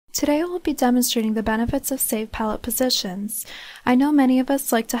Today we'll be demonstrating the benefits of saved pallet positions. I know many of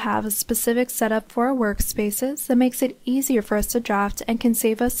us like to have a specific setup for our workspaces that makes it easier for us to draft and can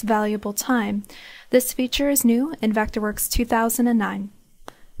save us valuable time. This feature is new in Vectorworks 2009.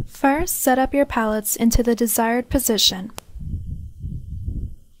 First, set up your pallets into the desired position.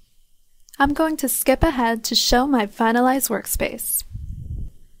 I'm going to skip ahead to show my finalized workspace.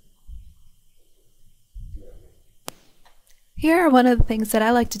 Here are one of the things that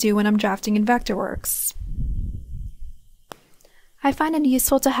I like to do when I'm drafting in Vectorworks. I find it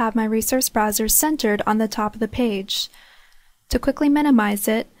useful to have my resource browser centered on the top of the page. To quickly minimize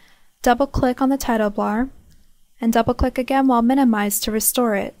it, double-click on the title bar, and double-click again while minimized to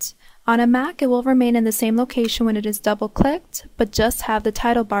restore it. On a Mac, it will remain in the same location when it is double-clicked, but just have the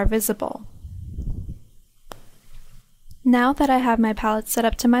title bar visible. Now that I have my palette set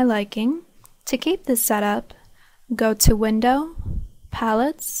up to my liking, to keep this setup, go to Window,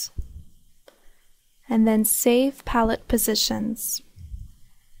 Pallets, and then Save Palette Positions.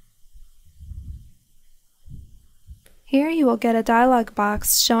 Here you will get a dialog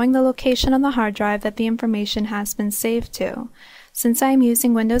box showing the location on the hard drive that the information has been saved to. Since I am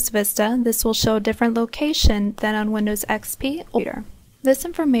using Windows Vista, this will show a different location than on Windows XP or later. This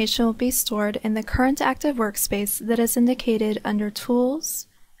information will be stored in the current active workspace that is indicated under Tools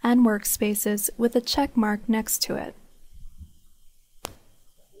and Workspaces with a check mark next to it.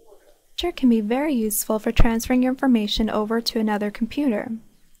 It can be very useful for transferring your information over to another computer.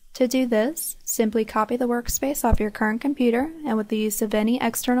 To do this, simply copy the workspace off your current computer and with the use of any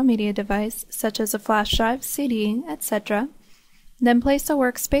external media device such as a flash drive, CD, etc. Then place the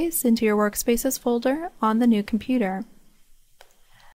workspace into your Workspaces folder on the new computer.